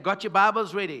Got your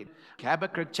Bibles ready?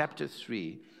 Habakkuk chapter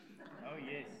 3,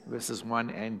 verses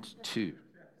 1 and 2.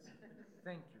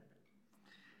 Thank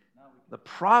you. The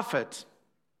prophet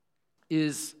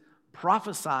is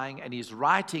prophesying and he's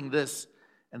writing this,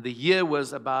 and the year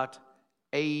was about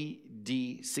AD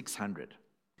 600.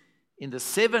 In the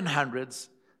 700s,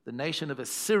 the nation of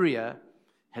Assyria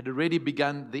had already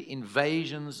begun the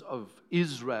invasions of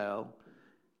Israel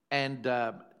and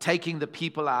taking the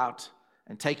people out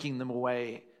and taking them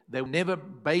away. They never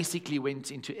basically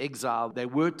went into exile. They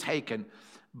were taken,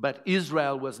 but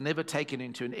Israel was never taken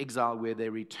into an exile where they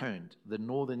returned, the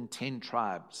northern 10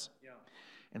 tribes. Yeah.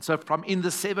 And so from in the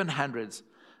 700s,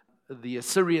 the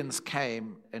Assyrians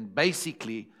came, and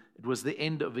basically it was the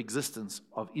end of existence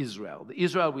of Israel. The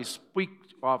Israel we speak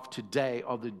of today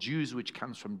are the Jews, which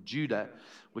comes from Judah,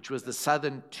 which was the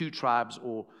southern 2 tribes,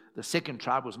 or the second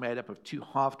tribe was made up of 2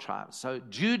 half tribes. So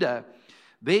Judah,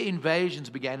 their invasions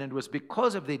began, and it was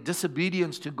because of their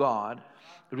disobedience to God.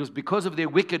 It was because of their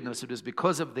wickedness. It was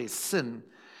because of their sin.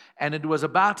 And it was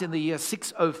about in the year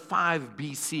 605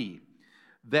 BC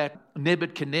that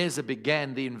Nebuchadnezzar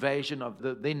began the invasion of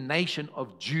the then nation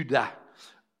of Judah.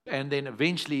 And then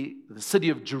eventually the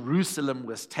city of Jerusalem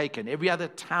was taken. Every other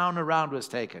town around was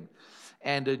taken.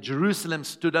 And Jerusalem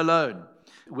stood alone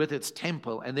with its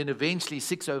temple. And then eventually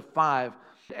 605,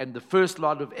 and the first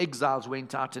lot of exiles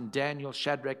went out, and Daniel,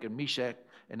 Shadrach, and Meshach,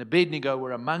 and Abednego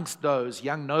were amongst those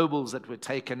young nobles that were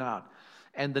taken out.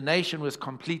 And the nation was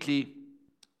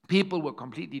people were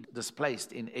completely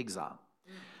displaced in exile.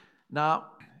 Now,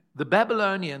 the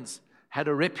Babylonians had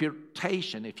a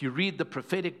reputation, if you read the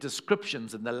prophetic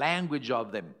descriptions and the language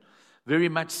of them, very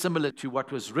much similar to what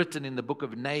was written in the book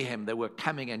of Nahum. They were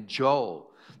coming, and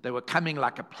Joel, they were coming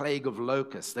like a plague of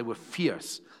locusts. They were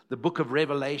fierce. The book of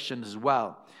Revelation as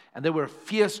well. And they were a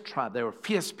fierce tribe. They were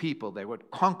fierce people. They would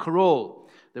conquer all.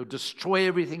 They would destroy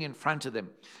everything in front of them.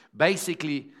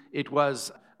 Basically, it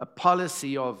was a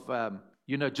policy of,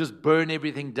 just burn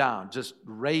everything down. Just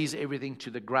raze everything to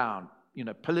the ground.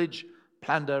 Pillage,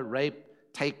 plunder, rape,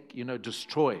 take,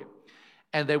 destroy.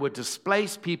 And they would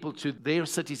displace people to their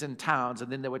cities and towns, and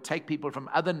then they would take people from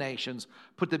other nations,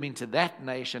 put them into that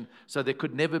nation, so there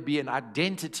could never be an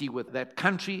identity with that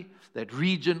country, that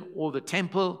region, or the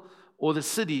temple, or the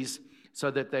cities, so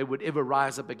that they would ever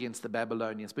rise up against the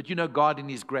Babylonians. But God in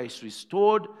His grace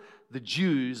restored the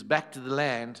Jews back to the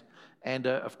land, and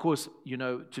of course,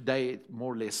 today it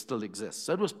more or less still exists.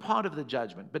 So it was part of the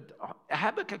judgment. But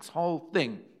Habakkuk's whole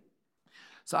thing,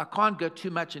 so I can't go too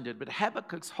much into it, but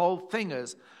Habakkuk's whole thing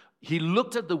is, he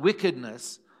looked at the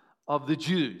wickedness of the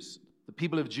Jews, the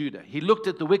people of Judah. He looked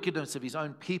at the wickedness of his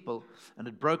own people, and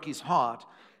it broke his heart.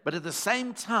 But at the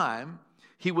same time,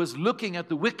 he was looking at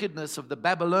the wickedness of the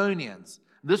Babylonians.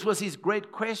 This was his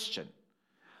great question.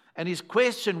 And his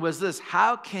question was this: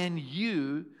 how can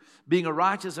you, being a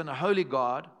righteous and a holy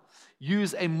God,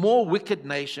 use a more wicked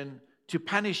nation to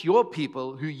punish your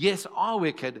people who, yes, are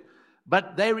wicked,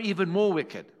 but they're even more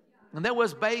wicked? And that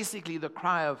was basically the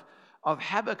cry of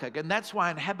Habakkuk. And that's why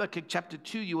in Habakkuk chapter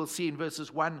 2, you will see in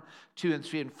verses 1, 2, and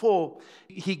 3, and 4,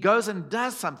 he goes and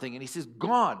does something. And he says,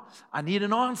 God, I need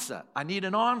an answer. I need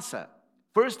an answer.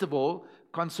 First of all,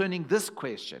 concerning this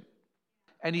question.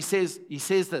 And he says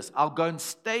this: I'll go and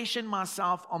station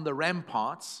myself on the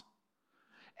ramparts,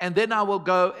 and then I will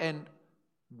go and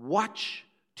watch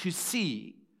to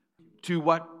see to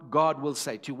what God will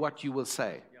say, to what you will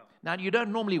say. Now, you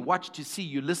don't normally watch to see,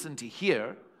 you listen to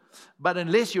hear. But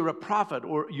unless you're a prophet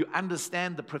or you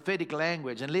understand the prophetic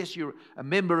language, unless you're a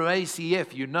member of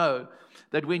ACF, you know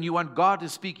that when you want God to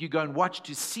speak, you go and watch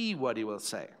to see what He will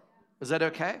say. Is that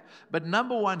okay? But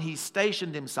number one, he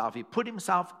stationed himself. He put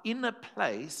himself in a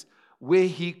place where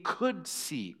he could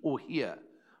see or hear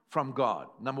from God,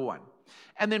 number one.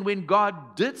 And then when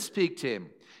God did speak to him,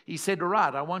 He said, all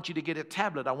right, I want you to get a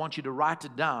tablet. I want you to write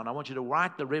it down. I want you to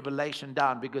write the revelation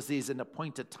down, because there's an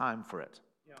appointed time for it.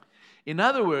 Yeah. In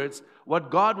other words,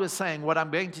 what God was saying, what I'm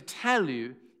going to tell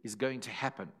you is going to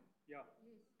happen. Yeah,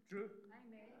 true.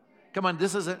 Come on,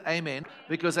 this is an amen.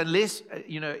 Because unless,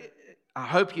 I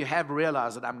hope you have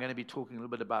realized that I'm going to be talking a little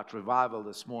bit about revival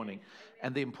this morning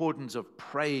and the importance of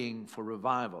praying for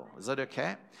revival. Is that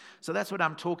okay? So that's what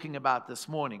I'm talking about this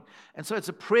morning. And so it's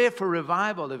a prayer for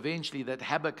revival eventually that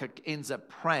Habakkuk ends up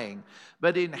praying.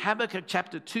 But in Habakkuk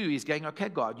chapter 2, he's going, okay,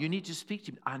 God, you need to speak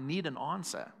to me. I need an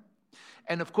answer.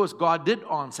 And of course, God did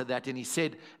answer that, and He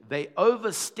said, they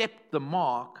overstepped the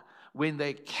mark when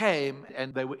they came,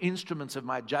 and they were instruments of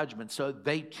my judgment, so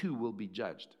they too will be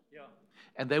judged.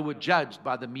 And they were judged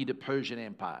by the Medo-Persian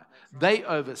Empire. They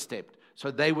overstepped.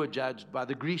 so they were judged by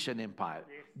the Grecian Empire.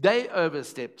 They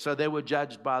overstepped, so they were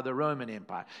judged by the Roman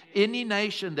Empire. Any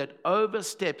nation that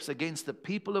oversteps against the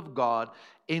people of God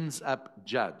ends up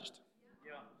judged.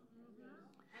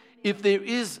 If there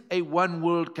is a one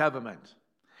world government,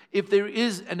 if there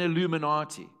is an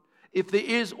Illuminati, if there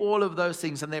is all of those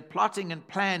things, and they're plotting and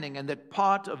planning, and that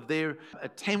part of their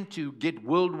attempt to get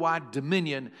worldwide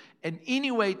dominion in any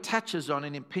way touches on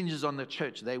and impinges on the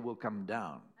church, they will come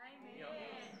down.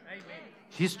 Amen.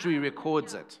 History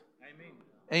records it.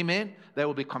 Amen. They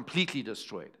will be completely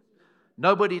destroyed.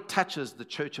 Nobody touches the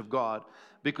church of God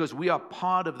because we are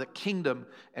part of the kingdom,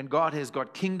 and God has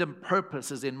got kingdom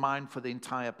purposes in mind for the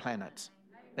entire planet.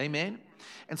 Amen.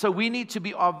 And so we need to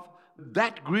be of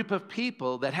that group of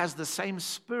people that has the same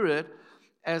spirit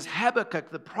as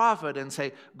Habakkuk the prophet and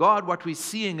say, God, what we're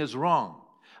seeing is wrong,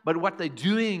 but what they're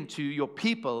doing to your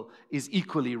people is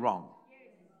equally wrong.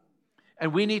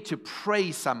 And we need to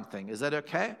pray something. Is that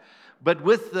okay? But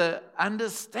with the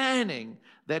understanding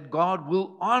that God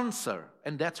will answer.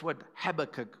 And that's what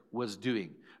Habakkuk was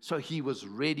doing. So he was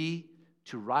ready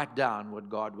to write down what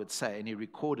God would say. And he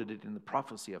recorded it in the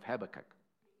prophecy of Habakkuk.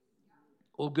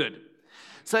 All good.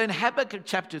 So in Habakkuk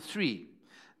chapter 3,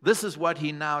 this is what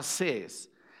he now says.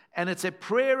 And it's a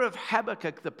prayer of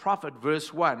Habakkuk the prophet,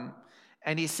 verse 1.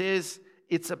 And he says,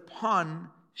 it's upon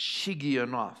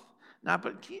Shigionoth. Now,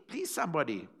 but please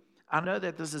somebody, I know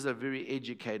that this is a very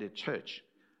educated church.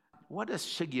 What does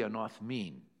Shigionoth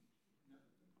mean?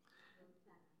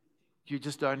 You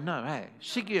just don't know, hey?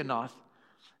 Shigionoth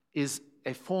is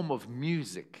a form of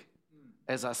music,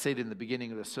 as I said in the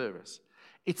beginning of the service.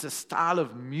 It's a style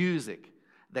of music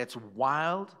that's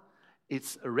wild,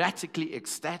 it's erratically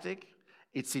ecstatic,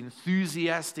 it's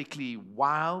enthusiastically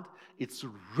wild, it's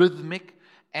rhythmic,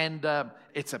 and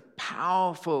it's a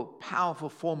powerful, powerful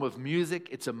form of music.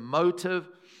 It's emotive.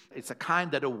 It's a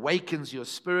kind that awakens your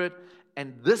spirit.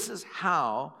 And this is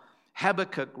how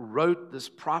Habakkuk wrote this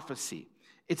prophecy.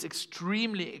 It's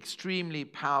extremely, extremely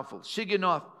powerful.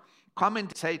 Shigionoth,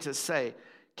 commentators say,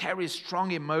 carries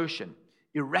strong emotion,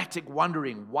 erratic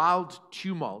wandering, wild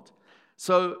tumult.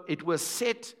 So it was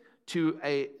set to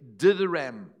a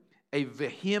dithyramb, a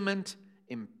vehement,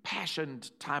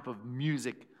 impassioned type of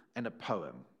music and a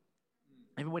poem.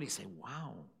 Everybody say,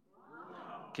 wow.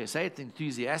 Okay, say it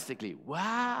enthusiastically.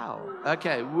 Wow.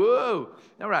 Okay, whoa.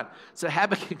 All right. So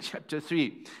Habakkuk chapter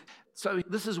 3. So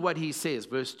this is what he says,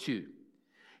 verse 2.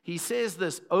 He says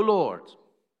this, O Lord.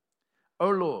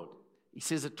 He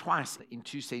says it twice in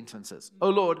two sentences. O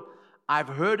Lord, I've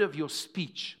heard of your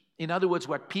speech. In other words,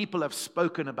 what people have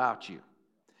spoken about you.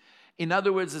 In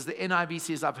other words, as the NIV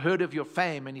says, I've heard of your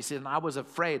fame. And he said, and I was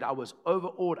afraid, I was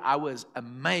overawed, I was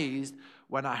amazed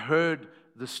when I heard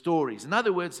the stories. In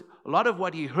other words, a lot of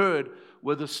what he heard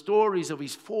were the stories of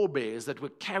his forebears that were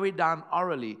carried down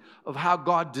orally of how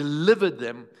God delivered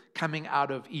them coming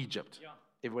out of Egypt. Yeah.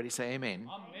 Everybody say amen.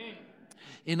 Amen.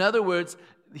 In other words,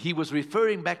 he was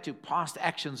referring back to past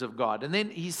actions of God. And then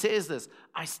he says this,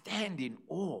 I stand in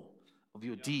awe of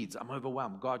your deeds. I'm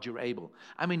overwhelmed. God, you're able.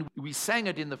 I mean, we sang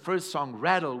it in the first song,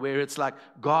 Rattle, where it's like,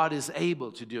 God is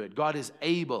able to do it. God is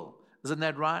able. Isn't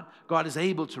that right? God is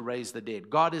able to raise the dead.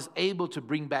 God is able to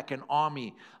bring back an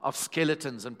army of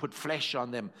skeletons and put flesh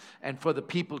on them and for the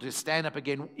people to stand up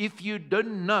again. If you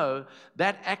don't know,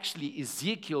 that actually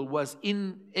Ezekiel was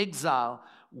in exile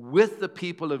with the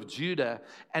people of Judah,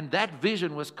 and that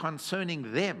vision was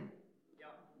concerning them.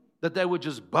 That they were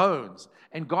just bones.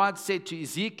 And God said to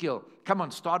Ezekiel, come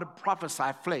on, start to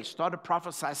prophesy flesh. Start to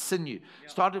prophesy sinew.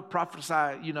 Start to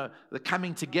prophesy, the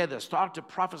coming together. Start to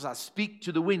prophesy. Speak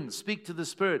to the wind. Speak to the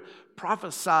spirit.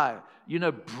 Prophesy,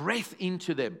 breath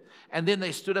into them. And then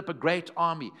they stood up a great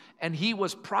army. And he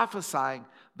was prophesying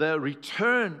the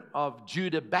return of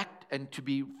Judah back and to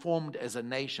be formed as a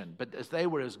nation. But as they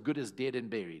were as good as dead and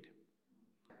buried.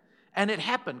 And it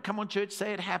happened. Come on, church,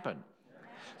 say it happened.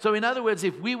 So in other words,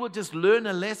 if we would just learn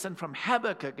a lesson from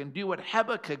Habakkuk and do what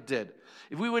Habakkuk did,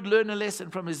 if we would learn a lesson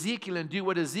from Ezekiel and do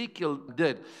what Ezekiel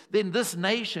did, then this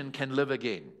nation can live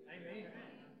again. Amen.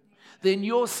 Then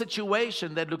your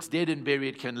situation that looks dead and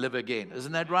buried can live again.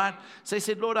 Isn't that right? So he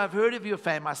said, Lord, I've heard of your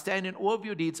fame. I stand in awe of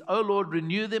your deeds. O Lord,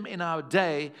 renew them in our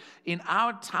day. In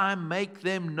our time, make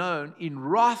them known. In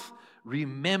wrath,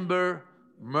 remember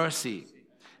mercy.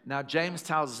 Now, James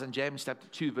tells us in James chapter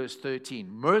 2, verse 13,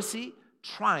 mercy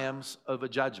triumphs over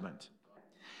judgment.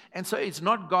 And so it's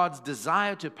not God's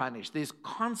desire to punish. There's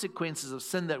consequences of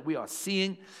sin that we are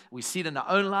seeing. We see it in our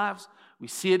own lives. We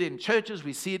see it in churches.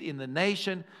 We see it in the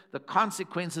nation, the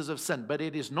consequences of sin. But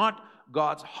it is not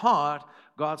God's heart.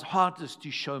 God's heart is to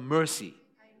show mercy.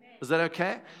 Amen. Is that okay?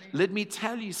 Amen. Let me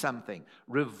tell you something.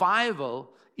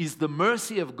 Revival is the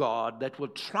mercy of God that will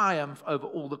triumph over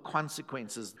all the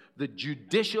consequences, the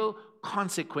judicial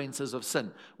consequences of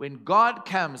sin. When God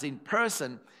comes in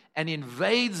person and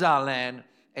invades our land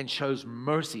and shows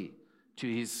mercy to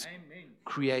his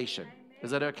creation.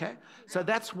 Is that okay? So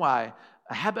that's why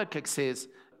Habakkuk says,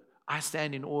 I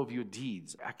stand in awe of your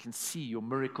deeds. I can see your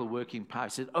miracle working power.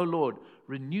 He said, oh Lord,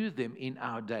 renew them in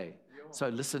our day. So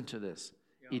listen to this.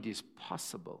 It is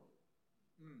possible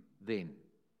then.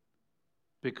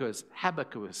 Because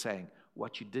Habakkuk was saying,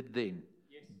 what you did then,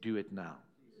 do it now.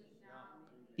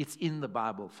 It's in the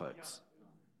Bible, folks.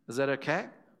 Is that okay?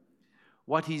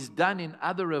 What he's done in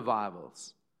other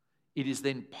revivals, it is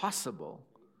then possible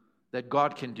that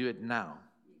God can do it now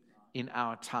in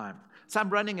our time. So I'm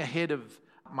running ahead of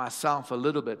myself a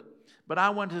little bit, but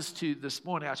I want us to, this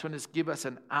morning, I just want to give us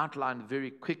an outline very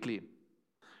quickly.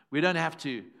 We don't have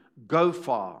to go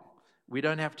far. We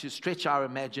don't have to stretch our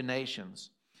imaginations.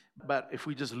 But if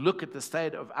we just look at the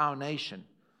state of our nation,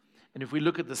 and if we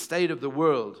look at the state of the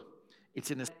world,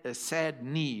 it's in a sad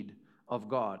need of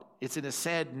God. It's in a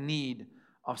sad need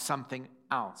of something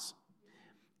else.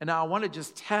 And now I want to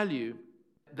just tell you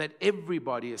that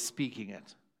everybody is speaking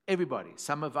it. Everybody.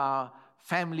 Some of our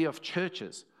family of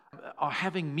churches are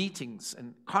having meetings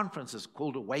and conferences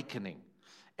called Awakening.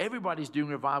 Everybody's doing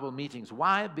revival meetings.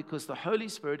 Why? Because the Holy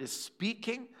Spirit is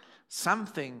speaking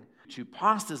something to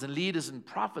pastors and leaders and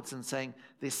prophets and saying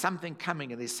there's something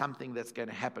coming and there's something that's going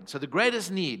to happen. So the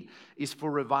greatest need is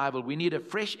for revival. We need a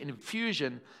fresh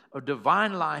infusion of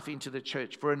divine life into the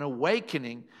church, for an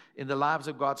awakening in the lives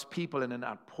of God's people and an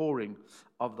outpouring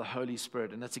of the Holy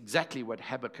Spirit. And that's exactly what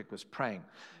Habakkuk was praying.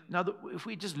 Now, if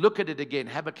we just look at it again,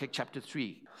 Habakkuk chapter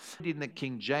 3, in the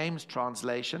King James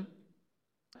translation,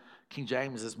 King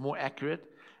James is more accurate,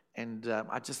 and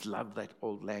I just love that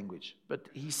old language. But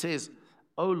he says,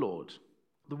 "O Lord,"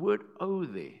 the word "O"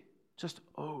 there, just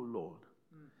 "O Lord,"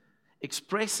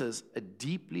 expresses a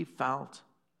deeply felt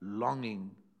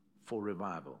longing for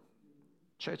revival.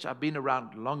 Church, I've been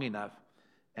around long enough,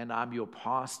 and I'm your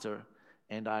pastor,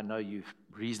 and I know you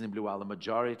reasonably well, the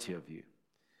majority of you.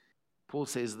 Paul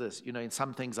says this, in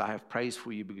some things I have praise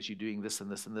for you because you're doing this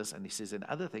and this and this, and he says in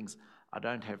other things I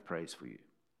don't have praise for you.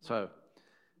 So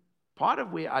part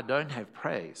of where I don't have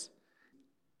praise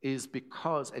is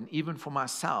because, and even for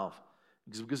myself,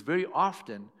 because very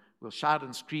often we'll shout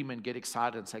and scream and get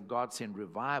excited and say, God send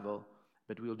revival,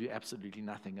 but we'll do absolutely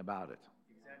nothing about it.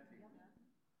 Exactly.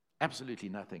 Absolutely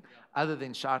nothing. Other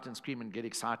than shout and scream and get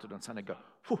excited on Sunday, go,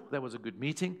 whew, that was a good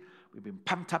meeting. We've been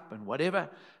pumped up and whatever.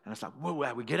 And it's like,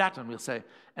 whoa, we get out and we'll say,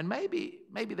 and maybe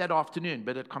that afternoon,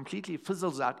 but it completely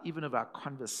fizzles out even of our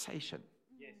conversation.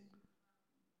 Yes.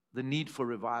 The need for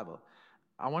revival.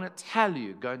 I want to tell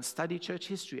you, go and study church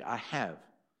history. I have.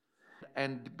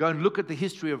 And go and look at the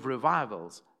history of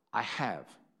revivals. I have.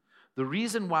 The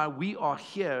reason why we are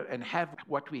here and have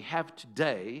what we have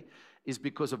today is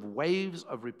because of waves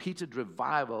of repeated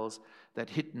revivals that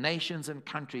hit nations and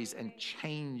countries and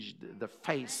changed the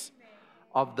face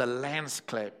of the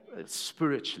landscape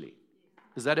spiritually.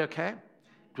 Is that okay?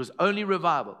 It was only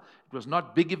revival. It was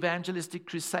not big evangelistic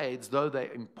crusades, though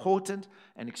they're important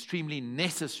and extremely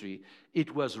necessary.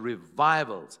 It was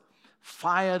revivals.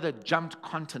 Fire that jumped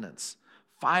continents.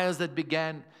 Fires that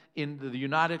began in the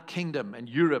United Kingdom and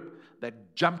Europe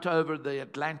that jumped over the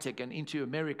Atlantic and into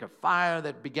America. Fire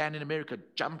that began in America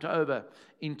jumped over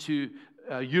into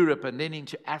Europe and then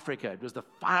into Africa. It was the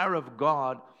fire of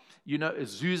God.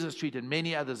 Azusa Street and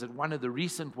many others, and one of the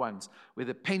recent ones where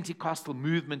the Pentecostal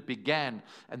movement began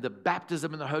and the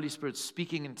baptism in the Holy Spirit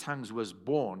speaking in tongues was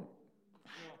born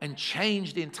and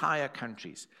changed entire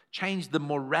countries, changed the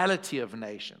morality of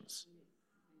nations.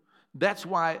 That's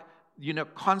why,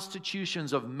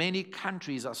 constitutions of many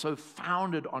countries are so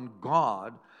founded on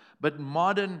God, but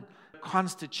modern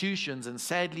constitutions, and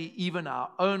sadly even our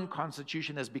own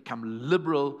constitution, has become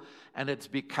liberal and it's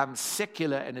become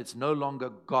secular and it's no longer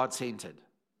God-centered.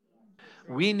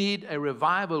 We need a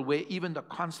revival where even the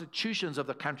constitutions of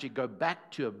the country go back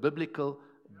to a biblical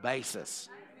basis.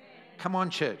 Come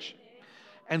on, church.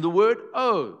 And the word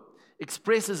 "oh"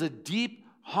 expresses a deep,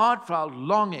 heartfelt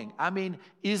longing. I mean,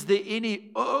 is there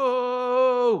any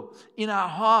 "oh" in our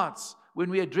hearts when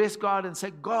we address God and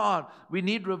say, God, we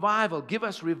need revival. Give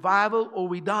us revival or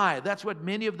we die. That's what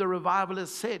many of the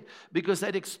revivalists said, because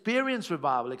they'd experienced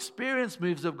revival, experienced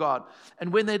moves of God.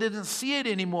 And when they didn't see it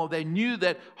anymore, they knew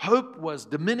that hope was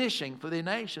diminishing for their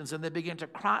nations, and they began to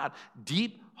cry out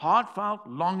deep, heartfelt,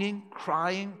 longing,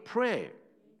 crying prayer.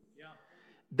 Yeah.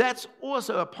 That's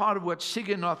also a part of what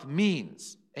Shigionoth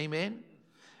means. Amen.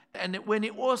 And when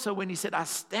he said, I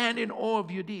stand in awe of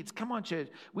your deeds. Come on, church.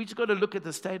 We just got to look at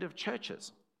the state of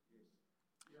churches.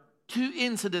 2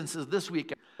 incidences this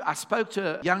week. I spoke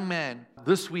to a young man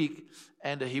this week,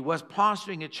 and he was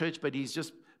pastoring a church, but he's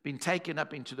just been taken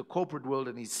up into the corporate world,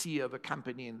 and he's CEO of a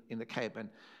company in the Cape. And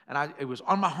it was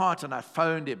on my heart, and I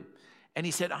phoned him. And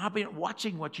he said, I've been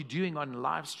watching what you're doing on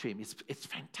live stream. It's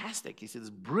fantastic. He said, it's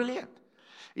brilliant.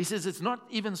 He says, it's not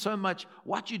even so much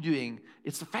what you're doing,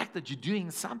 it's the fact that you're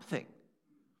doing something.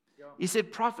 He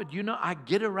said, Prophet, I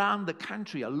get around the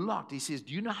country a lot. He says,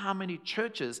 do you know how many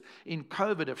churches in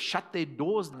COVID have shut their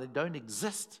doors and they don't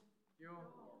exist?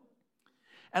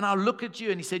 And I'll look at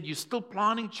you, and he said, you're still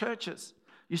planting churches.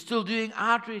 You're still doing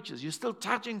outreaches. You're still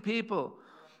touching people.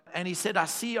 And he said, I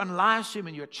see on live stream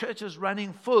and your church is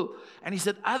running full. And he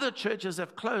said, other churches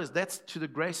have closed. That's to the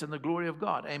grace and the glory of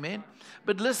God. Amen.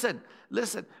 But listen,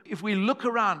 if we look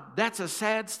around, that's a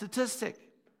sad statistic.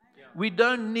 We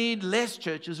don't need less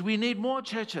churches. We need more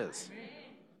churches.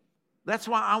 That's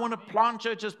why I want to plant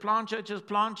churches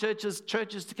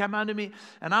to come under me.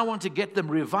 And I want to get them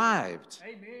revived.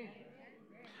 Amen.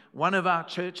 One of our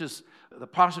churches, the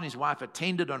pastor and his wife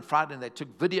attended on Friday, and they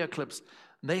took video clips.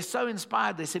 They're so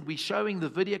inspired. They said, we're showing the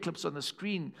video clips on the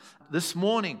screen this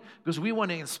morning because we want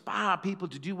to inspire people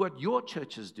to do what your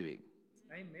church is doing.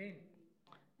 Amen.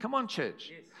 Come on,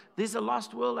 church. Yes. There's a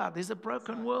lost world out there. There's a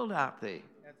broken world out there.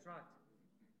 That's right.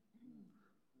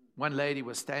 One lady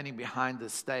was standing behind the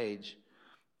stage,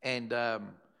 and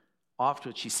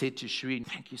afterwards she said to Shireen,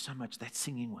 thank you so much. That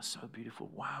singing was so beautiful.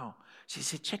 Wow. She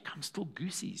said, check, I'm still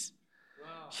goosies.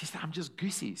 Wow. She said, I'm just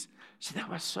goosies. She said, that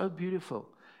was so beautiful.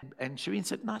 And Shireen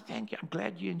said, no, thank you. I'm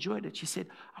glad you enjoyed it. She said,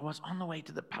 I was on the way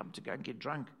to the pub to go and get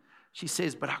drunk. She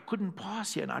says, but I couldn't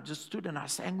pass here. And I just stood and I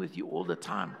sang with you all the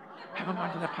time. Haven't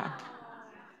gone to the pub.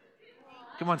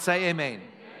 Come on, say amen.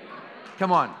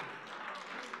 Come on.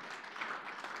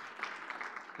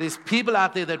 There's people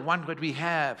out there that want what we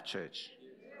have, church.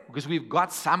 Because we've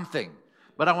got something.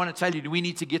 But I want to tell you, we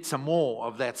need to get some more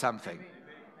of that something.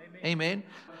 Amen.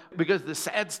 Because the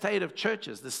sad state of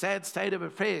churches, the sad state of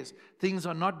affairs, things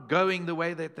are not going the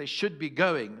way that they should be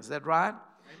going. Is that right?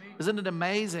 Amen. Isn't it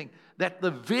amazing that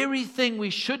the very thing we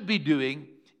should be doing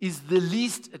is the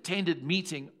least attended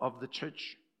meeting of the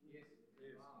church?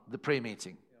 The prayer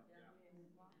meeting.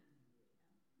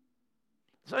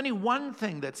 There's only one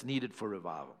thing that's needed for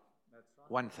revival.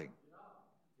 One thing.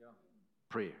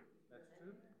 Prayer.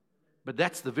 But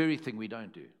that's the very thing we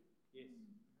don't do.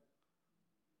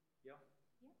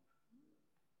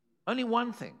 Only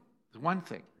one thing. There's one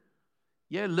thing.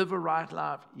 Yeah, live a right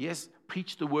life. Yes,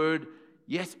 preach the word.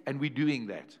 Yes, and we're doing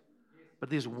that.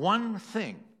 But there's one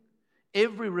thing.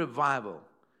 Every revival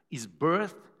is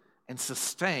birthed and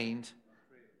sustained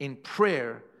in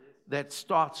prayer that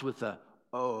starts with a,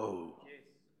 oh.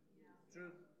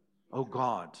 Oh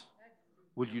God,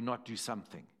 will you not do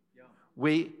something?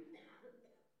 Where,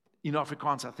 in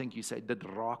Afrikaans, I think you say, dit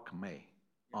raak my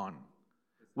aan.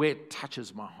 Where it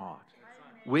touches my heart.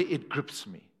 Where it grips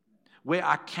me, where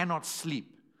I cannot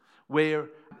sleep, where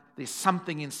there's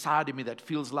something inside of me that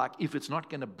feels like if it's not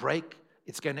going to break,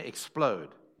 it's going to explode.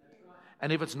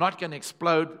 And if it's not going to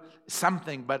explode,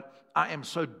 something, but I am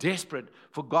so desperate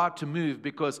for God to move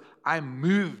because I'm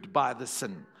moved by the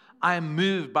sin. I am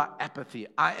moved by apathy.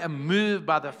 I am moved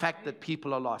by the fact that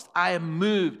people are lost. I am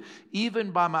moved even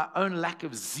by my own lack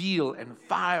of zeal and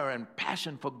fire and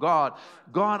passion for God.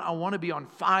 God, I want to be on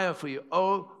fire for you.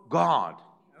 Oh, God.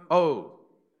 Oh.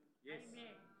 Yes.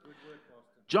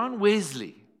 John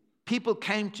Wesley. People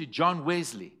came to John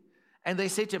Wesley and they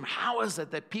said to him, how is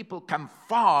it that people come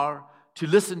far to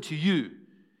listen to you?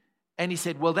 And he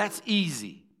said, well, that's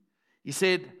easy. He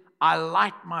said, I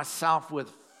light myself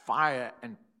with fire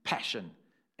and passion,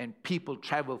 and people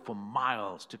travel for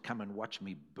miles to come and watch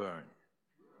me burn.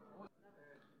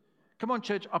 Come on,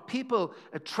 church. Are people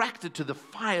attracted to the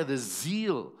fire, the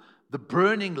zeal, the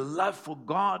burning love for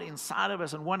God inside of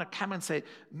us and want to come and say,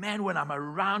 man, when I'm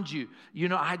around you,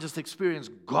 I just experience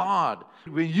God.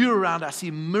 When you're around, I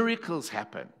see miracles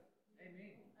happen.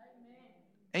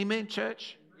 Amen, Amen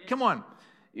church. Yes. Come on.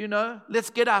 Let's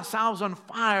get ourselves on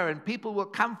fire and people will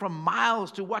come from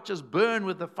miles to watch us burn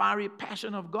with the fiery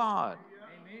passion of God.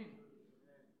 Amen.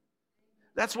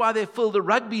 That's why they fill the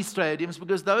rugby stadiums,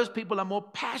 because those people are more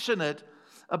passionate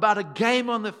about a game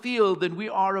on the field than we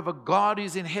are of a God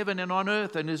who's in heaven and on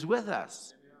earth and is with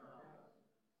us.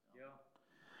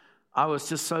 I was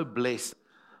just so blessed.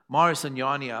 Morris and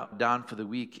Yanni are down for the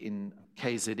week in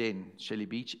KZN, Shelley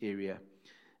Beach area.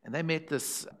 And they met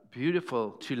this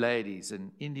beautiful 2 ladies,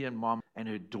 an Indian mom and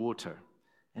her daughter.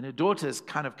 And her daughter has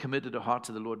kind of committed her heart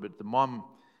to the Lord, but the mom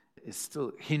is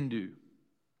still Hindu.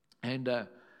 And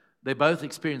they both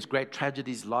experienced great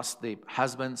tragedies, lost their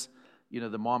husbands,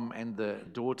 the mom and the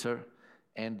daughter.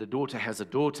 and the daughter has a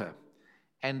daughter.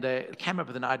 And they came up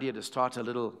with an idea to start a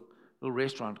little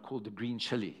restaurant called the Green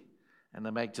Chili. And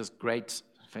they make just great,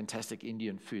 fantastic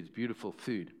Indian food, beautiful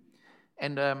food.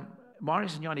 And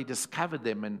Maurice and Yanni discovered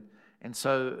them, and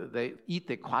so they eat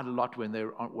there quite a lot when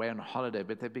they're away on holiday,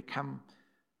 but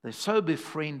they so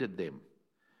befriended them.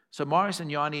 So Maurice and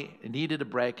Yanni needed a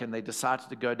break, and they decided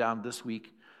to go down this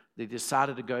week. They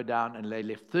decided to go down, and they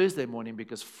left Thursday morning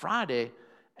because Friday,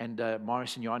 and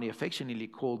Maurice and Yanni affectionately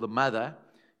call the mother,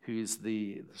 who is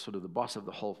the sort of the boss of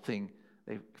the whole thing,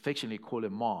 they affectionately call her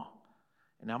Ma.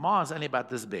 And now Ma is only about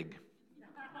this big,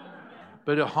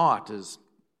 but her heart is,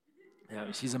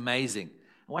 she's amazing.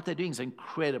 And what they're doing is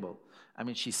incredible. I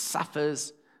mean, she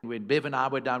suffers. When Bev and I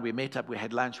were down, we met up, we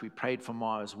had lunch, we prayed for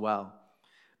Ma as well.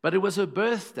 But it was her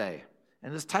birthday,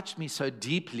 and this touched me so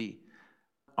deeply.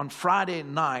 On Friday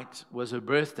night was her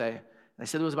birthday. They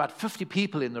said there was about 50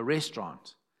 people in the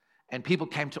restaurant, and people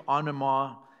came to honor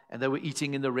Ma, and they were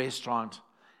eating in the restaurant.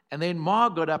 And then Ma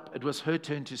got up. It was her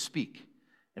turn to speak.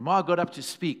 And Ma got up to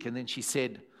speak, and then she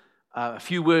said a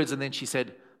few words, and then she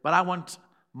said, but I want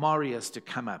Marius to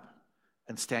come up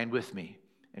and stand with me.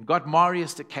 And got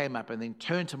Marius to come up, and then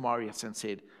turned to Marius and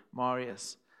said,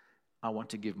 Marius, I want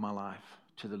to give my life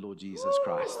to the Lord Jesus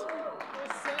Christ.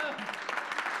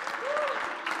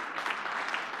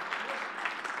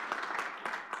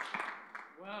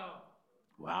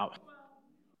 Wow.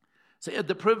 So he had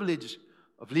the privilege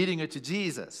of leading her to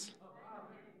Jesus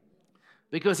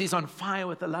because he's on fire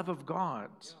with the love of God.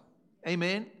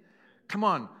 Amen. Come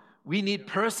on. We need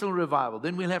personal revival.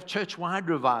 Then we'll have church-wide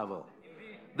revival.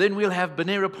 Then we'll have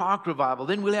Benera Park revival.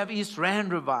 Then we'll have East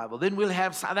Rand revival. Then we'll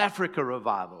have South Africa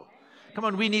revival. Come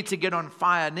on, we need to get on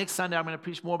fire. Next Sunday, I'm going to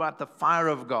preach more about the fire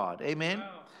of God. Amen.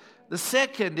 The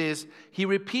second is he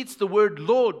repeats the word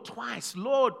Lord twice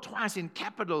in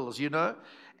capitals,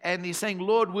 And he's saying,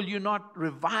 Lord, will you not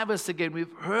revive us again?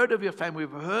 We've heard of your fame. We've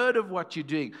heard of what you're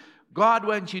doing. God,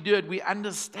 won't you do it? We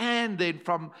understand then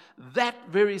from that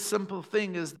very simple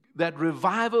thing is that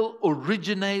revival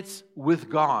originates with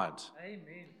God.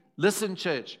 Amen. Listen,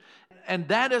 church. And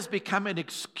that has become an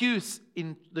excuse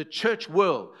in the church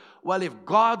world. Well, if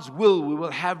God's will, we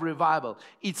will have revival.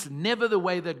 It's never the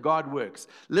way that God works.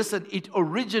 Listen, it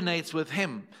originates with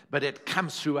Him, but it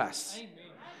comes through us. Amen.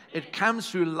 It comes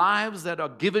through lives that are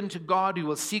given to God, who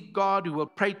will seek God, who will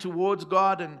pray towards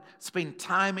God and spend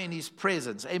time in His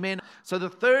presence. Amen. So the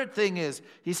third thing is,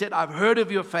 he said, I've heard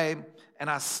of your fame and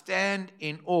I stand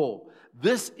in awe.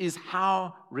 This is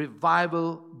how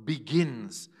revival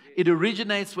begins. It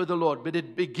originates with the Lord, but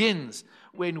it begins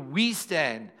when we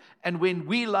stand and when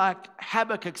we, like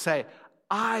Habakkuk, say,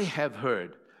 I have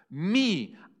heard.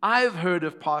 I've heard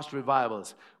of past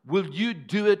revivals. Will you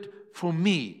do it for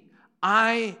me?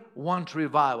 I want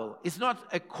revival. It's not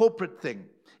a corporate thing.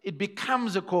 It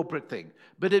becomes a corporate thing.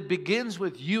 But it begins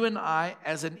with you and I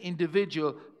as an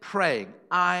individual praying,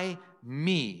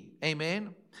 me.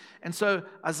 Amen? And so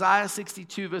Isaiah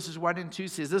 62 verses 1 and 2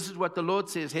 says, this is what the Lord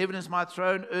says, heaven is my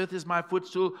throne, earth is my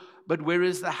footstool, but where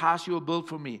is the house you will build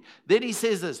for me? Then he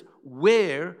says this,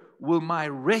 where will my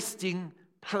resting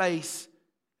place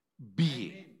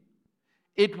be?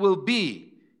 It will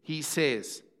be, he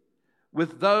says,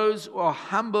 with those who are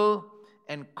humble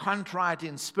and contrite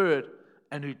in spirit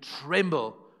and who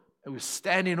tremble and who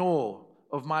stand in awe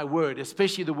of my word,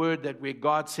 especially the word that where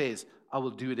God says, I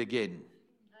will do it again.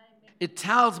 It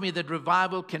tells me that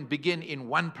revival can begin in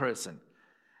one person.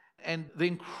 And the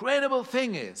incredible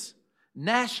thing is,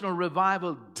 national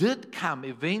revival did come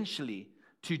eventually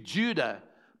to Judah,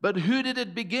 but who did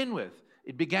it begin with?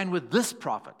 It began with this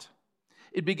prophet.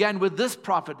 It began with this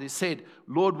prophet who said,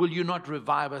 Lord, will you not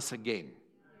revive us again?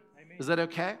 Amen. Is that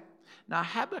okay? Now,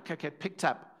 Habakkuk had picked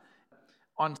up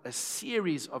on a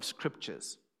series of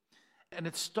scriptures. And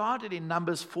it started in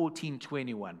Numbers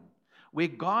 14:21, where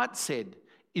God said,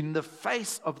 in the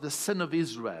face of the sin of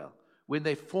Israel, when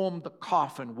they formed the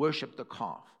calf and worshiped the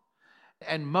calf,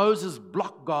 and Moses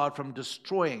blocked God from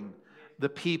destroying the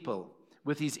people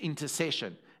with his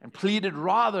intercession and pleaded,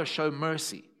 rather show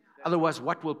mercy. Otherwise,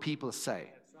 what will people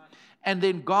say? And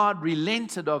then God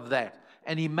relented of that,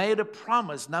 and he made a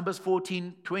promise, Numbers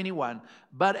 14:21,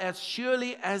 but as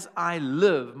surely as I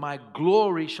live, my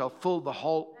glory shall fill the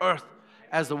whole earth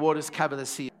as the waters cover the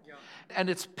sea. And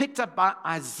it's picked up by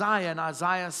Isaiah in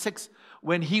Isaiah 6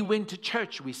 when he went to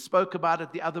church. We spoke about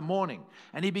it the other morning.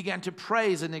 And he began to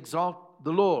praise and exalt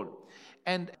the Lord.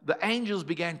 And the angels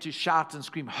began to shout and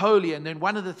scream, holy. And then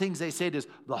one of the things they said is,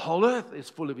 the whole earth is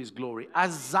full of his glory.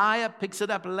 Isaiah picks it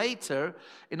up later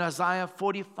in Isaiah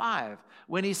 45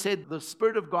 when he said, the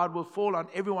Spirit of God will fall on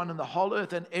everyone in the whole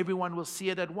earth and everyone will see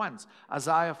it at once.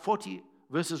 Isaiah 40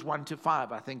 verses 1 to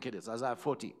 5, I think it is, Isaiah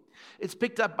 40. It's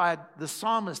picked up by the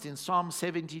psalmist in Psalm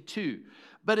 72.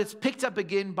 But it's picked up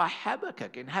again by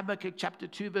Habakkuk in Habakkuk chapter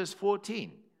 2, verse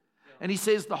 14. And he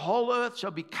says, the whole earth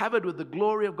shall be covered with the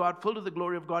glory of God, full of the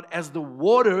glory of God, as the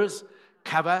waters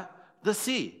cover the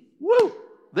sea. Woo!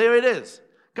 There it is.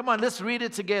 Come on, let's read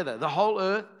it together. The whole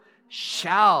earth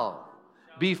shall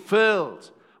be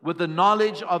filled with the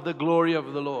knowledge of the glory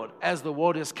of the Lord, as the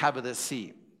waters cover the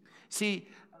sea. See,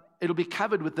 it'll be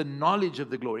covered with the knowledge of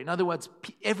the glory. In other words,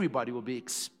 everybody will be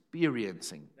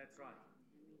experiencing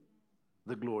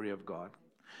the glory of God.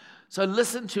 So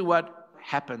listen to what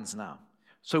happens now.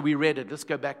 So we read it. Let's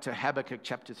go back to Habakkuk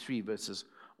chapter 3, verses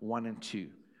 1 and 2,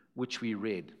 which we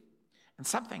read. And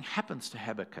something happens to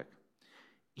Habakkuk.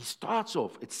 He starts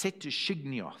off, it's set to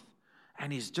Shigionoth,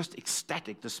 and he's just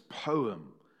ecstatic, this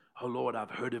poem. Oh Lord, I've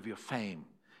heard of your fame.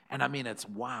 And I mean, it's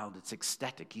wild, it's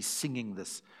ecstatic. He's singing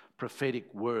this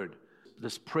prophetic word,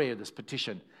 this prayer, this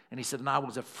petition. And he said, and I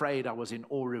was afraid, I was in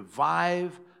awe.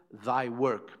 Revive thy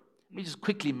work. Let me just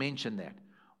quickly mention that.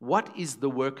 What is the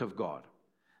work of God?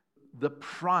 The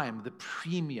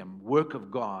premium work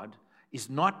of God is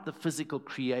not the physical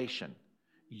creation.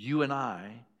 You and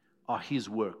I are his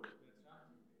work.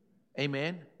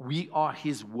 Amen? We are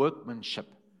his workmanship.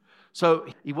 So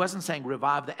he wasn't saying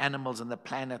revive the animals and the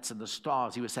planets and the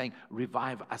stars. He was saying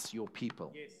revive us, your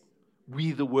people. Yes.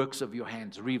 We the works of your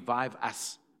hands. Revive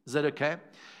us. Is that okay?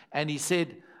 And he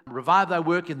said, revive thy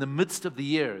work in the midst of the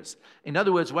years. In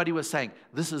other words, what he was saying,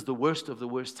 this is the worst of the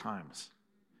worst times.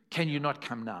 Can you not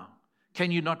come now?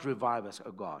 Can you not revive us,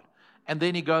 O God? And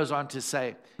then he goes on to say,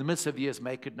 in the midst of years,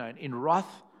 make it known. In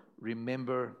wrath,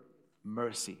 remember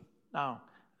mercy. Now,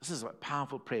 this is a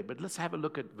powerful prayer, but let's have a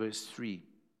look at verse 3.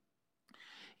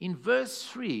 In verse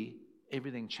 3,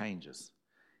 everything changes.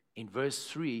 In verse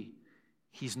 3,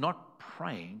 he's not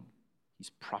praying, he's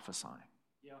prophesying.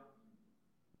 Yeah.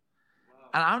 Wow.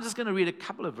 And I'm just going to read a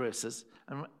couple of verses,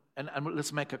 and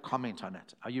let's make a comment on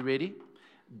it. Are you ready?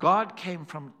 God came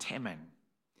from Teman,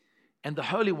 and the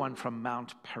Holy One from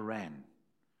Mount Paran.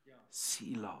 Yeah.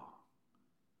 Selah.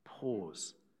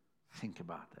 Pause. Think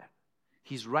about that.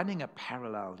 He's running a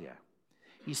parallel here.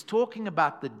 He's talking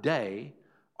about the day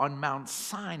on Mount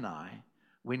Sinai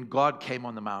when God came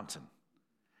on the mountain.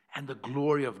 And the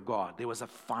glory of God. There was a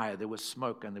fire, there was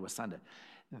smoke, and there was thunder.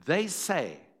 They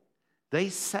say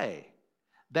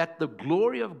that the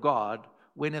glory of God,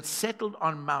 when it settled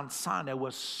on Mount Sinai,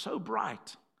 was so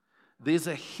bright. There's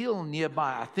a hill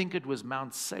nearby, I think it was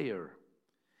Mount Seir.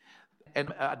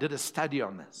 And I did a study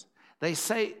on this. They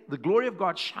say the glory of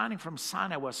God shining from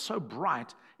Sinai was so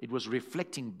bright, it was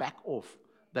reflecting back off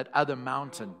that other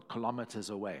mountain kilometers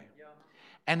away.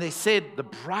 And they said the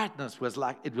brightness was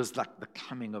like the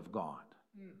coming of God.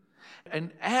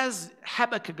 And as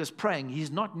Habakkuk is praying, he's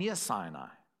not near Sinai.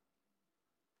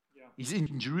 He's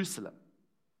in Jerusalem.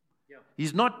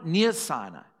 He's not near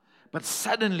Sinai. But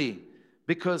suddenly,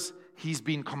 because he's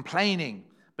been complaining,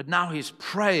 but now he's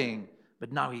praying,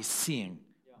 but now he's seeing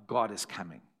God is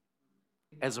coming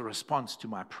as a response to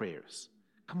my prayers.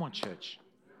 Come on, church.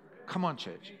 Come on,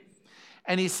 church.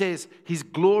 And he says, his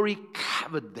glory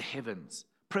covered the heavens.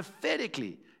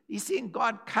 Prophetically, he's seeing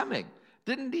God coming.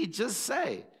 Didn't he just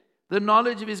say, the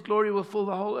knowledge of his glory will fill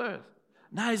the whole earth?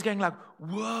 Now he's going like,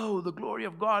 whoa, the glory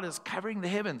of God is covering the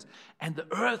heavens. And the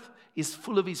earth is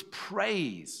full of his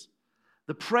praise.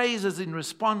 The praise is in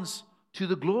response to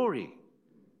the glory.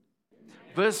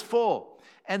 Verse 4,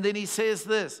 and then he says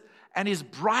this, and his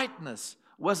brightness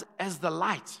was as the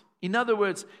light. In other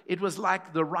words, it was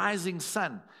like the rising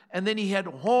sun. And then he had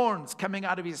horns coming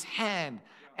out of his hand,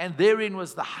 and therein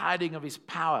was the hiding of his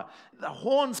power. The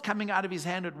horns coming out of his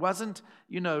hand, it wasn't,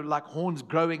 like horns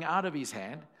growing out of his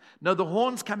hand. No, the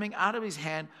horns coming out of his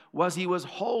hand was he was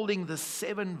holding the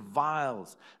 7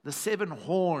 vials, the 7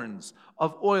 horns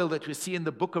of oil that we see in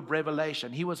the book of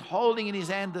Revelation. He was holding in his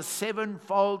hand the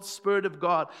 7-fold Spirit of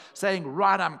God, saying,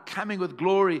 right, I'm coming with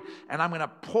glory, and I'm going to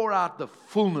pour out the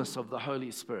fullness of the Holy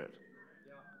Spirit.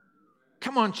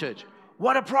 Come on, church.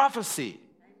 What a prophecy.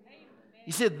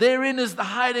 He said, therein is the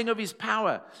hiding of his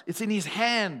power. It's in his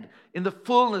hand, in the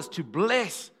fullness to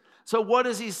bless. So what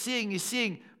is he seeing? He's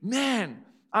seeing, man,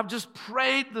 I've just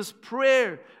prayed this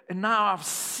prayer, and now I've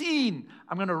seen.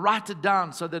 I'm going to write it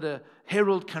down so that a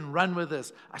herald can run with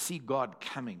this. I see God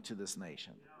coming to this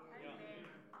nation.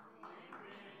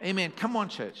 Amen. Come on,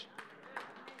 church.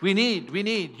 We need,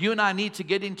 you and I need to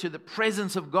get into the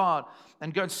presence of God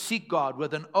and go and seek God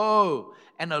with an oh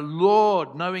and a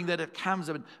Lord, knowing that it comes,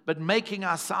 but making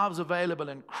ourselves available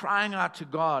and crying out to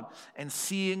God and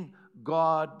seeing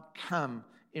God come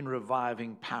in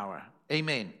reviving power.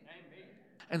 Amen.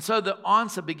 And so the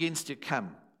answer begins to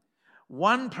come.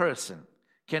 One person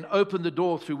can open the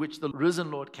door through which the risen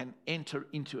Lord can enter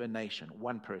into a nation.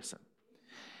 One person.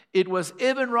 It was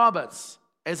Evan Roberts,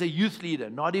 as a youth leader,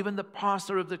 not even the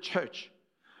pastor of the church,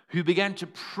 who began to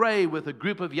pray with a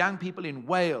group of young people in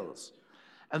Wales.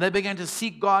 And they began to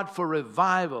seek God for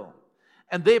revival.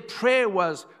 And their prayer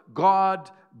was,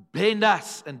 God, bend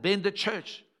us and bend the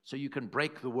church so you can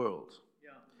break the world. Yeah.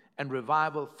 And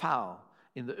revival fell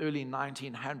in the early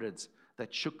 1900s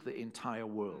that shook the entire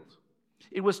world.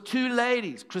 It was two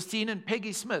ladies, Christine and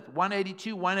Peggy Smith,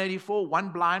 182, 184, one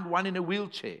blind, one in a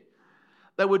wheelchair.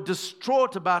 They were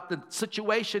distraught about the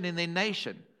situation in their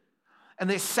nation. And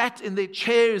they sat in their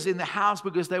chairs in the house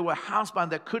because they were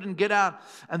housebound. They couldn't get out.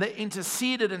 And they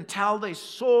interceded until they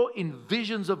saw in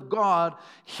visions of God,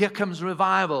 here comes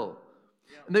revival.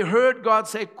 And they heard God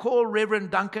say, call Reverend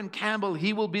Duncan Campbell.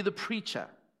 He will be the preacher.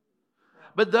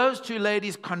 But those two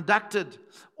ladies conducted,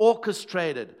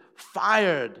 orchestrated,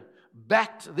 fired,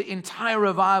 backed the entire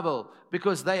revival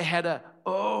because they had a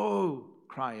oh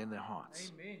cry in their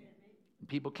hearts. Amen. And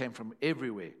people came from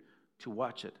everywhere to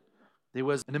watch it. There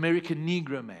was an American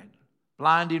Negro man,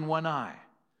 blind in one eye,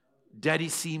 Daddy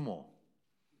Seymour,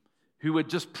 who would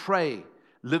just pray,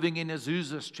 living in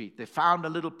Azusa Street. They found a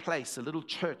little place, a little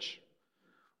church,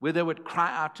 where they would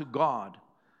cry out to God,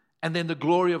 and then the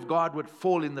glory of God would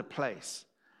fall in the place.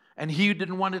 And he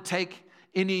didn't want to take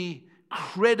any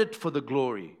credit for the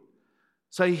glory.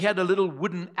 So he had a little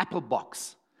wooden apple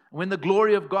box. When the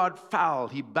glory of God fell,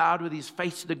 he bowed with his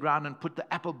face to the ground and put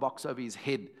the apple box over his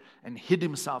head and hid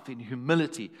himself in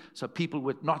humility so people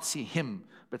would not see him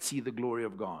but see the glory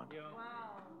of God. Yeah. Wow.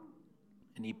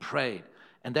 And he prayed.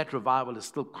 And that revival is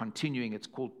still continuing. It's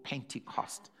called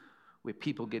Pentecost, where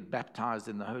people get baptized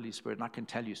in the Holy Spirit. And I can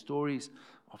tell you stories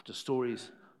after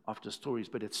stories after stories,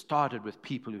 but it started with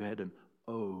people who had an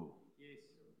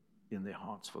in their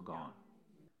hearts for God.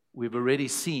 We've already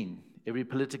seen every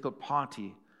political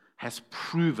party has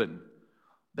proven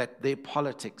that their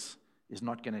politics is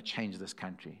not going to change this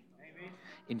country. Amen.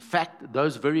 In fact,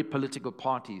 those very political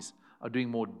parties are doing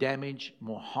more damage,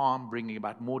 more harm, bringing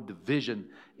about more division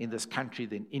in this country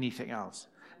than anything else.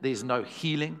 There's no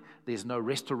healing, there's no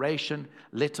restoration,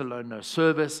 let alone no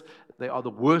service. They are the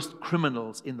worst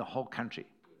criminals in the whole country.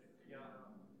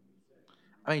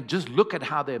 I mean, just look at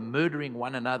how they're murdering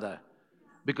one another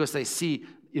because they see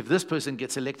if this person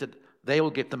gets elected, they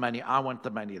will get the money. I want the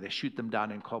money. They shoot them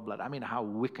down in cold blood. I mean, how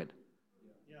wicked.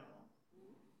 Yeah.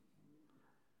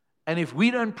 And if we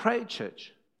don't pray,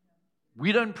 church,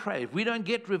 we don't pray. If we don't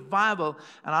get revival,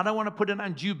 and I don't want to put an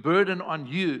undue burden on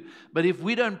you, but if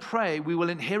we don't pray, we will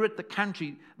inherit the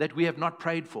country that we have not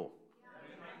prayed for.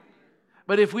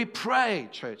 But if we pray,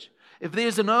 church, if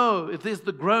there's if there's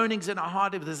the groanings in our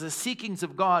heart, if there's the seekings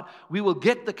of God, we will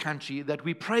get the country that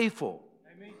we pray for.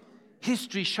 Amen.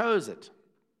 History shows it.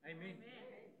 Amen.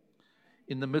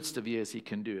 In the midst of years, he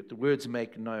can do it. The words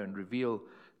make known, reveal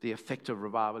the effect of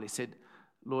revival. He said,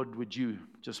 Lord, would you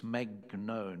just make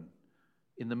known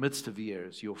in the midst of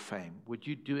years your fame? Would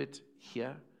you do it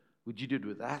here? Would you do it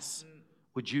with us?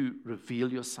 Would you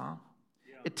reveal yourself?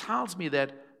 Yeah. It tells me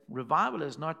that revival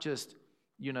is not just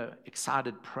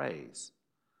excited praise.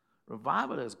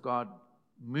 Revival is God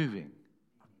moving.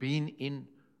 I've been in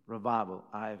revival.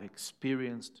 I have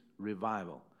experienced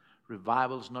revival.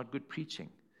 Revival is not good preaching,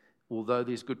 although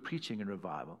there's good preaching in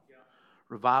revival. Yeah.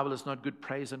 Revival is not good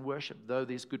praise and worship, though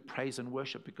there's good praise and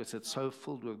worship because it's so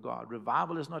filled with God.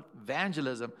 Revival is not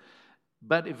evangelism,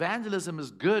 but evangelism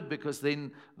is good because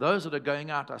then those that are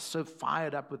going out are so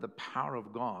fired up with the power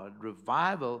of God.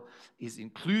 Revival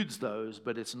includes those,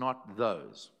 but it's not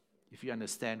those, if you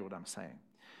understand what I'm saying.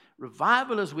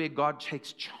 Revival is where God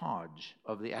takes charge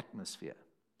of the atmosphere,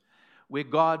 where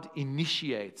God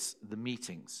initiates the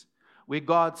meetings, where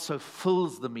God so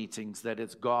fills the meetings that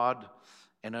it's God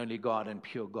and only God and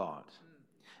pure God.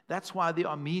 That's why the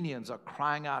Armenians are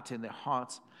crying out in their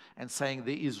hearts and saying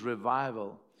there is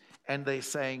revival. And they're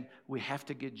saying, we have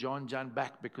to get John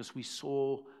back because we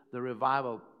saw the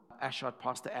revival.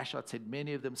 Pastor Ashot said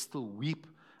many of them still weep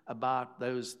about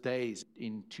those days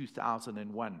in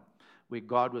 2001, where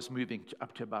God was moving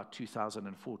up to about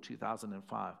 2004,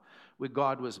 2005, where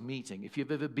God was meeting. If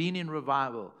you've ever been in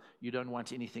revival, you don't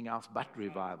want anything else but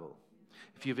revival.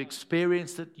 If you've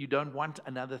experienced it, you don't want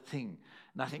another thing.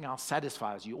 Nothing else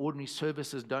satisfies you. Ordinary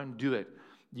services don't do it.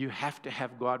 You have to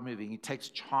have God moving. He takes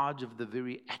charge of the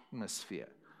very atmosphere.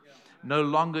 Yeah. No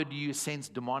longer do you sense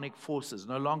demonic forces.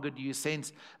 No longer do you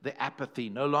sense the apathy.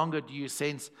 No longer do you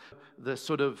sense the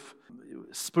sort of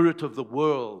spirit of the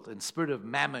world and spirit of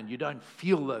mammon. You don't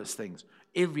feel those things.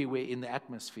 Everywhere in the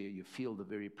atmosphere, you feel the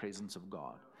very presence of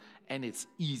God. and it's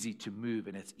easy to move,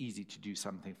 and it's easy to do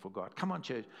something for God. Come on,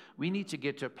 church. We need to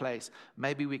get to a place,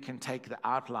 maybe we can take the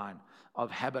outline of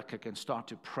Habakkuk and start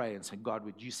to pray and say, God,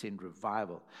 would you send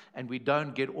revival? And we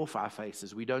don't get off our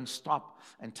faces. We don't stop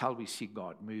until we see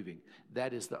God moving.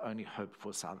 That is the only hope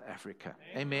for South Africa.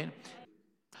 Amen.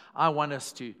 I want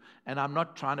us to, and I'm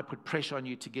not trying to put pressure on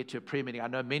you to get to a prayer meeting. I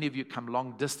know many of you come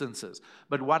long distances,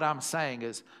 but what I'm saying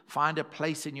is find a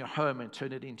place in your home and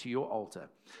turn it into your altar.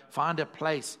 Find a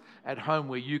place at home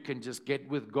where you can just get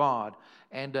with God,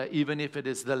 and even if it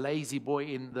is the lazy boy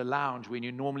in the lounge when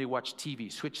you normally watch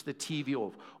TV, switch the TV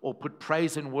off or put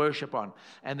praise and worship on,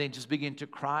 and then just begin to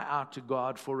cry out to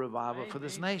God for revival for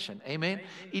this nation. Amen?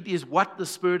 It is what the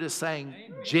Spirit is saying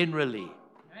generally.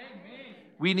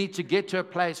 We need to get to a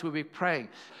place where we're praying.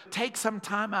 Take some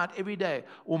time out every day,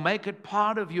 or make it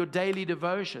part of your daily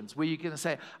devotions where you can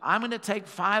say, I'm going to take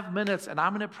 5 minutes and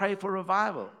I'm going to pray for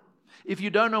revival. If you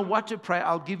don't know what to pray,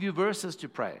 I'll give you verses to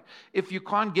pray. If you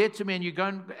can't get to me and you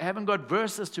haven't got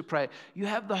verses to pray, you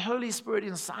have the Holy Spirit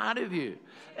inside of you.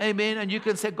 Amen. And you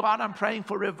can say, God, I'm praying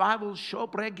for revival. Do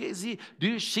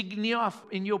shigniof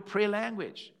in your prayer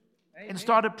language. And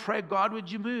start to pray, God,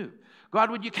 would you move? God,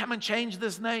 would you come and change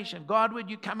this nation? God, would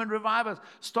you come and revive us?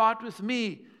 Start with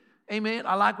me. Amen.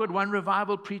 I like what one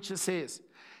revival preacher says.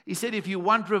 He said, if you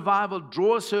want revival,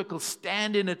 draw a circle,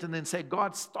 stand in it, and then say,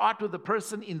 God, start with the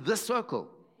person in this circle.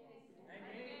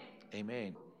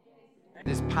 Amen.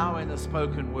 There's power in the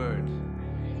spoken word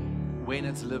when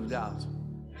it's lived out.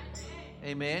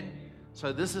 Amen.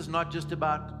 So this is not just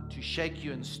about to shake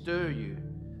you and stir you,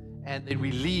 and then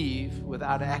we leave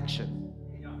without action.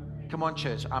 Come on,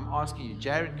 church. I'm asking you.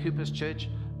 Jared Cooper's church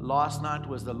last night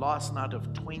was the last night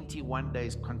of 21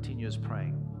 days continuous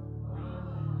praying.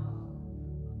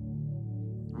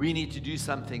 We need to do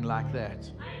something like that.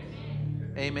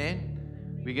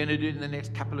 Amen. We're going to do it in the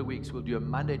next couple of weeks. We'll do a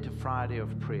Monday to Friday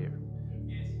of prayer.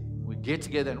 We get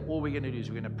together, and all we're going to do is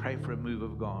we're going to pray for a move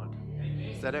of God.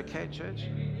 Is that okay, church?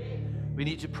 We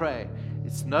need to pray.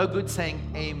 It's no good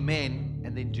saying amen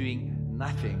and then doing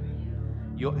nothing.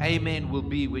 Your amen will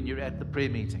be when you're at the prayer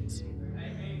meetings.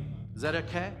 Is that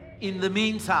okay? In the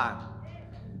meantime,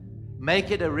 make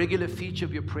it a regular feature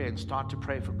of your prayer and start to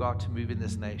pray for God to move in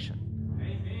this nation.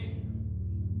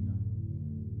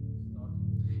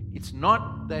 It's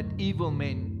not that evil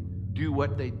men do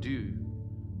what they do.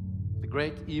 The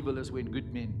great evil is when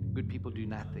good people do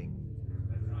nothing.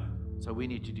 So we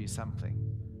need to do something.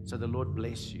 So the Lord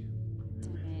bless you.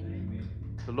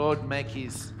 The Lord make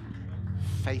His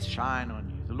face shine on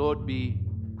you. The Lord be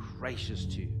gracious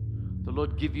to you. The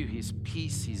Lord give you His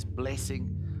peace, His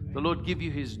blessing. The Lord give you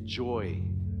His joy.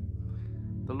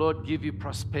 The Lord give you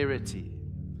prosperity.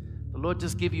 The Lord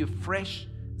just give you fresh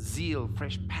zeal,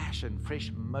 fresh passion,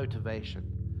 fresh motivation.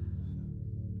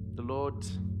 The Lord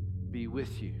be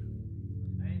with you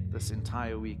this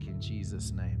entire week in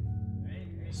Jesus' name.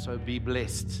 So be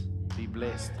blessed, be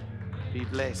blessed, be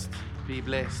blessed, be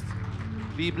blessed,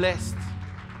 be blessed,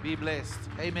 be blessed.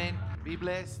 Amen. Be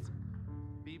blessed.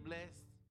 Be blessed.